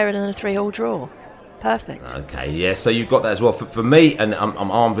could be fairer than a 3-3 draw? Perfect. Okay, yeah, so you've got that as well. For me, and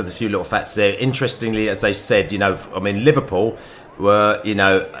I'm armed with a few little facts there. Interestingly, as they said, Liverpool were,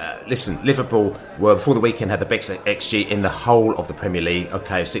 Liverpool were, before the weekend, had the best XG in the whole of the Premier League,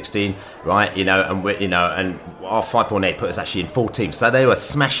 of 16, right, and our 5.8 put us actually in 14th, so they were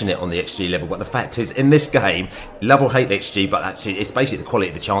smashing it on the XG level. But the fact is, in this game, love or hate XG, but actually it's basically the quality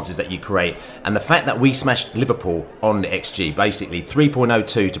of the chances that you create, and the fact that we smashed Liverpool on the XG, basically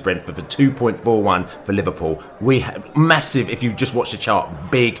 3.02 to Brentford for 2.41 for Liverpool. We had massive, if you just watch the chart,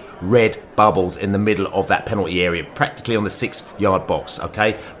 big red bubbles in the middle of that penalty area, practically on the 6-yard box.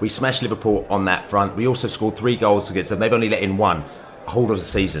 We smashed Liverpool on that front. We also scored 3 goals against them. They've only let in 1 whole of the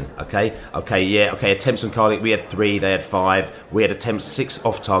season. Attempts on target, we had 3, they had 5. We had attempts 6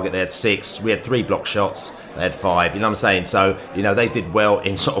 off target, they had 6. We had 3 block shots, they had 5. You know what I'm saying? So they did well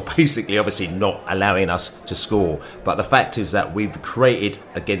in sort of basically obviously not allowing us to score. But the fact is that we've created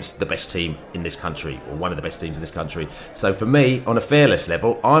against the best team in this country, or one of the best teams in this country. So for me, on a fairness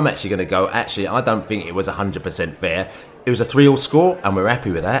level, I'm actually going to go, I don't think it was 100% fair. It was a 3-3 score, and we're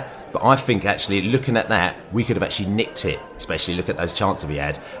happy with that. But I think actually, looking at that, we could have actually nicked it, especially look at those chances we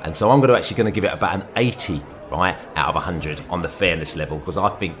had. And so I'm going to give it about an 80, right, out of 100 on the fairness level, because I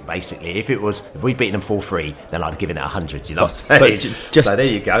think basically if we'd beaten them 4-3, then I'd have given it 100. You know what I'm saying? So there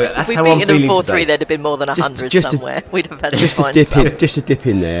you go. That's how I'm feeling today. If we'd beaten them 4-3, there'd have been more than 100 somewhere. We'd have had just to dip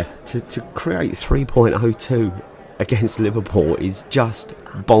in there to create 3.02 against Liverpool is just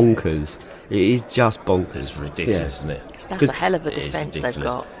bonkers. It is just bonkers. It's ridiculous, isn't it? That's a hell of a defence they've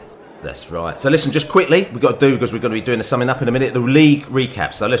got. That's right. So listen, just quickly, we've got to do, because we're going to be doing the summing up in a minute, the league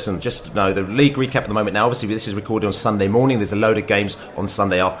recap. So listen, just to know, the league recap at the moment now, obviously this is recorded on Sunday morning. There's a load of games on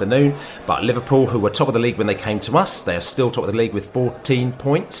Sunday afternoon. But Liverpool, who were top of the league when they came to us, they are still top of the league with 14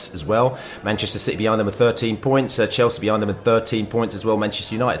 points as well. Manchester City behind them with 13 points. Chelsea behind them with 13 points as well.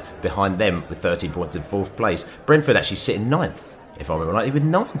 Manchester United behind them with 13 points in 4th place. Brentford actually sitting 9th. If I remember right, with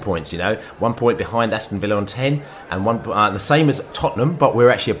 9 points, 1 point behind Aston Villa on 10, and the same as Tottenham, but we're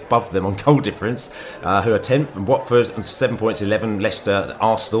actually above them on goal difference, who are 10th, and Watford on 7 points, 11, Leicester,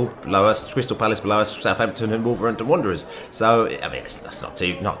 Arsenal below us, Crystal Palace below us, Southampton and Wolverhampton Wanderers. So, I mean, that's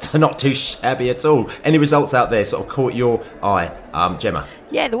not too shabby at all. Any results out there sort of caught your eye, Gemma?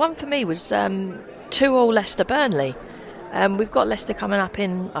 Yeah, the one for me was 2-2 Leicester Burnley. We've got Leicester coming up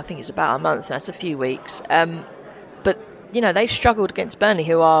in, I think it's about a month now, it's a few weeks. But they've struggled against Burnley,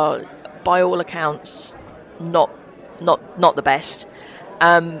 who are, by all accounts, not the best.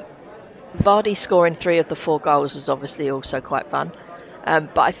 Vardy scoring 3 of the 4 goals is obviously also quite fun.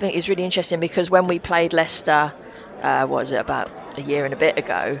 But I think it's really interesting because when we played Leicester, about a year and a bit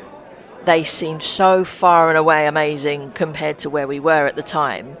ago, they seemed so far and away amazing compared to where we were at the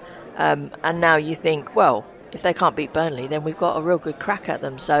time. And now you think, well, if they can't beat Burnley, then we've got a real good crack at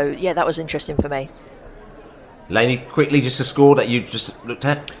them. So, yeah, that was interesting for me. Laney, quickly, just a score that you just looked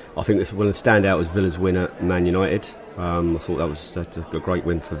at. I think one of the standout was Villa's win at Man United. I thought that was a great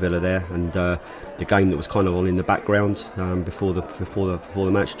win for Villa there, and the game that was kind of on in the background before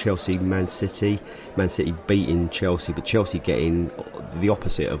the match, Chelsea Man City beating Chelsea, but Chelsea getting the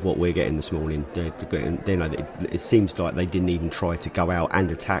opposite of what we're getting this morning. It seems like they didn't even try to go out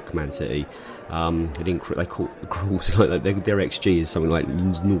and attack Man City. They caught the crawls, like their XG is something like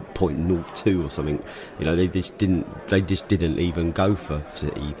 0.02 or something. They just didn't even go for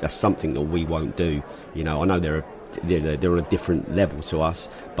City. That's something that we won't do. I know they're on a different level to us,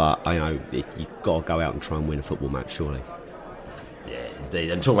 but I know you've got to go out and try and win a football match, surely. Yeah,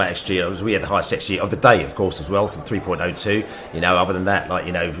 indeed. And talking about XG, we had the highest XG of the day, of course, as well, from 3.02. Other than that,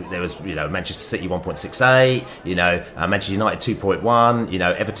 there was, Manchester City 1.68, Manchester United 2.1,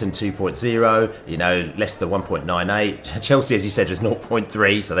 Everton 2.0, Leicester 1.98. Chelsea, as you said, was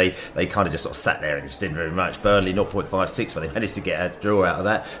 0.3, so they kind of just sort of sat there and just didn't very much. Burnley 0.56, but they managed to get a draw out of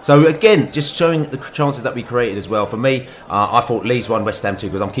that. So again, just showing the chances that we created as well. For me, I thought Leeds won, West Ham 2,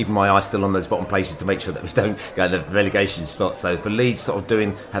 because I'm keeping my eye still on those bottom places to make sure that we don't go in the relegation slot. So for Leeds sort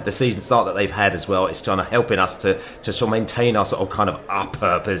of have the season start that they've had as well, it's kind of helping us to sort of maintain our sort of kind of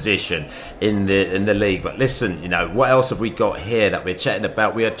upper position in the league. But listen, what else have we got here that we're chatting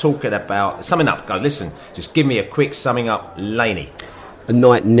about? We are talking about summing up. Go, listen, just give me a quick summing up, Laney. A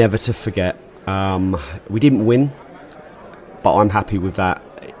night never to forget. We didn't win, but I'm happy with that.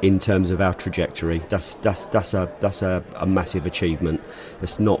 In terms of our trajectory, that's a massive achievement.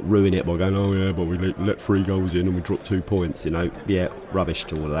 Let's not ruin it by going, oh yeah, but we let 3 goals in and we dropped 2 points. Yeah, rubbish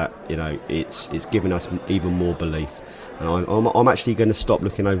to all of that. It's given us even more belief. And I'm actually going to stop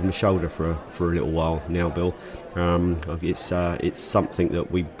looking over my shoulder for a little while now, Bill. It's something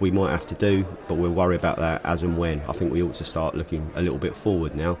that we might have to do, but we'll worry about that as and when. I think we ought to start looking a little bit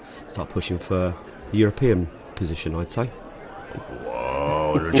forward now, start pushing for the European position, I'd say.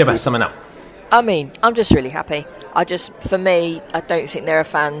 Gemma, summing up. I'm just really happy. For me, I don't think there are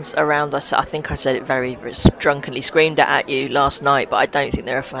fans around us. I think I said it very drunkenly, screamed at you last night, but I don't think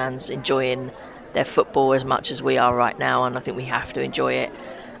there are fans enjoying their football as much as we are right now, and I think we have to enjoy it.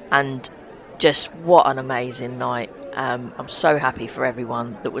 And just what an amazing night. I'm so happy for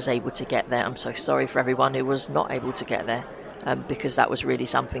everyone that was able to get there. I'm so sorry for everyone who was not able to get there, because that was really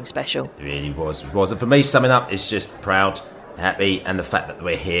something special. It really was. And for me, summing up, it's just proud, happy, and the fact that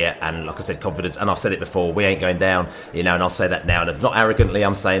we're here, and like I said, confidence. And I've said it before, we ain't going down, and I'll say that now, and not arrogantly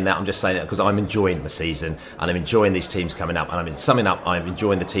I'm saying that, I'm just saying that because I'm enjoying the season and I'm enjoying these teams coming up, and summing up, I'm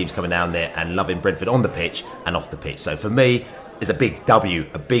enjoying the teams coming down there and loving Brentford on the pitch and off the pitch. So for me, is a big W,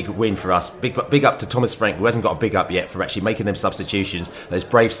 a big win for us. Big up to Thomas Frank, who hasn't got a big up yet, for actually making them substitutions, those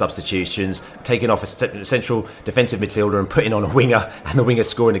brave substitutions, taking off a central defensive midfielder and putting on a winger, and the winger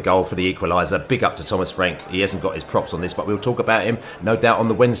scoring a goal for the equaliser. Big up to Thomas Frank. He hasn't got his props on this, but we'll talk about him, no doubt, on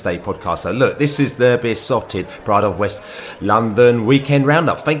the Wednesday podcast. So look, this is the Besotted Pride of West London Weekend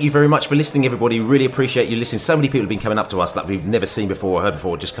Roundup. Thank you very much for listening, everybody. Really appreciate you listening. So many people have been coming up to us that we've never seen before or heard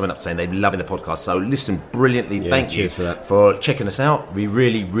before, just coming up saying they're loving the podcast. So listen brilliantly. Thank you for checking us out. We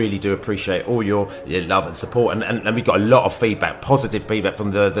really, really do appreciate all your love and support, and we got a lot of feedback, positive feedback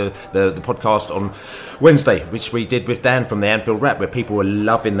from the podcast on Wednesday, which we did with Dan from the Anfield Rap, where people were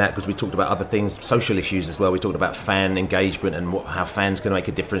loving that because we talked about other things, social issues as well. We talked about fan engagement and how fans can make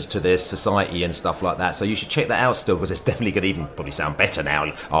a difference to their society and stuff like that. So you should check that out still, because it's definitely going to even probably sound better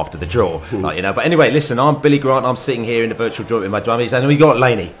now after the draw. But anyway, listen, I'm Billy Grant. I'm sitting here in the virtual joint with my drummies, and we got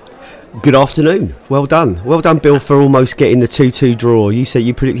Laney. Good afternoon. Well done, Bill, for almost getting the 2-2 draw. You said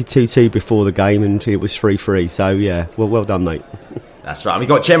you predicted 2-2 before the game, and it was 3-3. So yeah, well done, mate. That's right. And we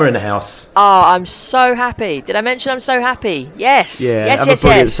got Gemma in the house. Oh, I'm so happy. Did I mention I'm so happy? Yes. Yeah. Yes. Have a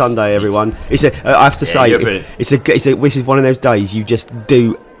brilliant Sunday, everyone. I have to say, this is one of those days you just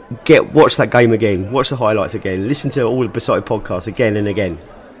do watch that game again, watch the highlights again, listen to all the Besotted podcasts again and again.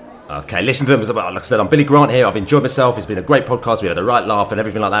 Okay, listen to them. Like I said, I'm Billy Grant here. I've enjoyed myself. It's been a great podcast. We had a right laugh and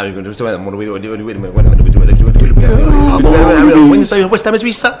everything like that. We're going to do Wednesday on West Ham, as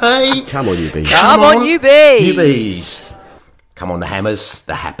we say. Come on, you bees. Come on, you bees. You bees. Come on, the Hammers,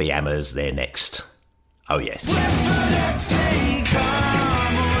 the happy Hammers. They're next. Oh yes.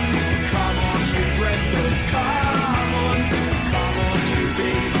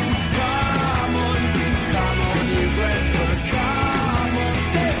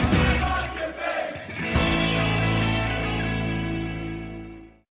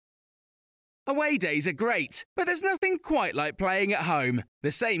 Away days are great, but there's nothing quite like playing at home.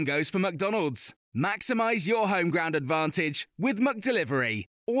 The same goes for McDonald's. Maximise your home ground advantage with McDelivery.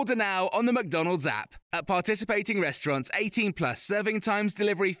 Order now on the McDonald's app. At participating restaurants, 18 plus, serving times,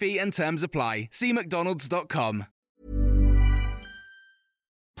 delivery fee and terms apply. See mcdonalds.com.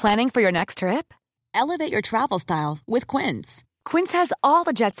 Planning for your next trip? Elevate your travel style with Quince. Quince has all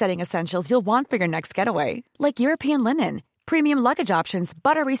the jet-setting essentials you'll want for your next getaway, like European linen, premium luggage options,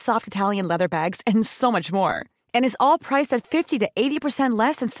 buttery soft Italian leather bags, and so much more. And is all priced at 50 to 80%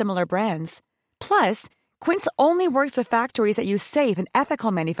 less than similar brands. Plus, Quince only works with factories that use safe and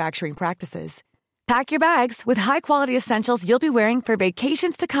ethical manufacturing practices. Pack your bags with high-quality essentials you'll be wearing for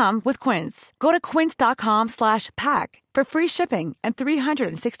vacations to come with Quince. Go to quince.com/pack for free shipping and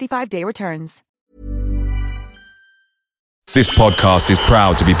 365-day returns. This podcast is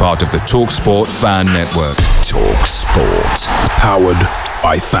proud to be part of the TalkSport Fan Network. TalkSport. Powered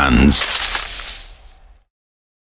by fans.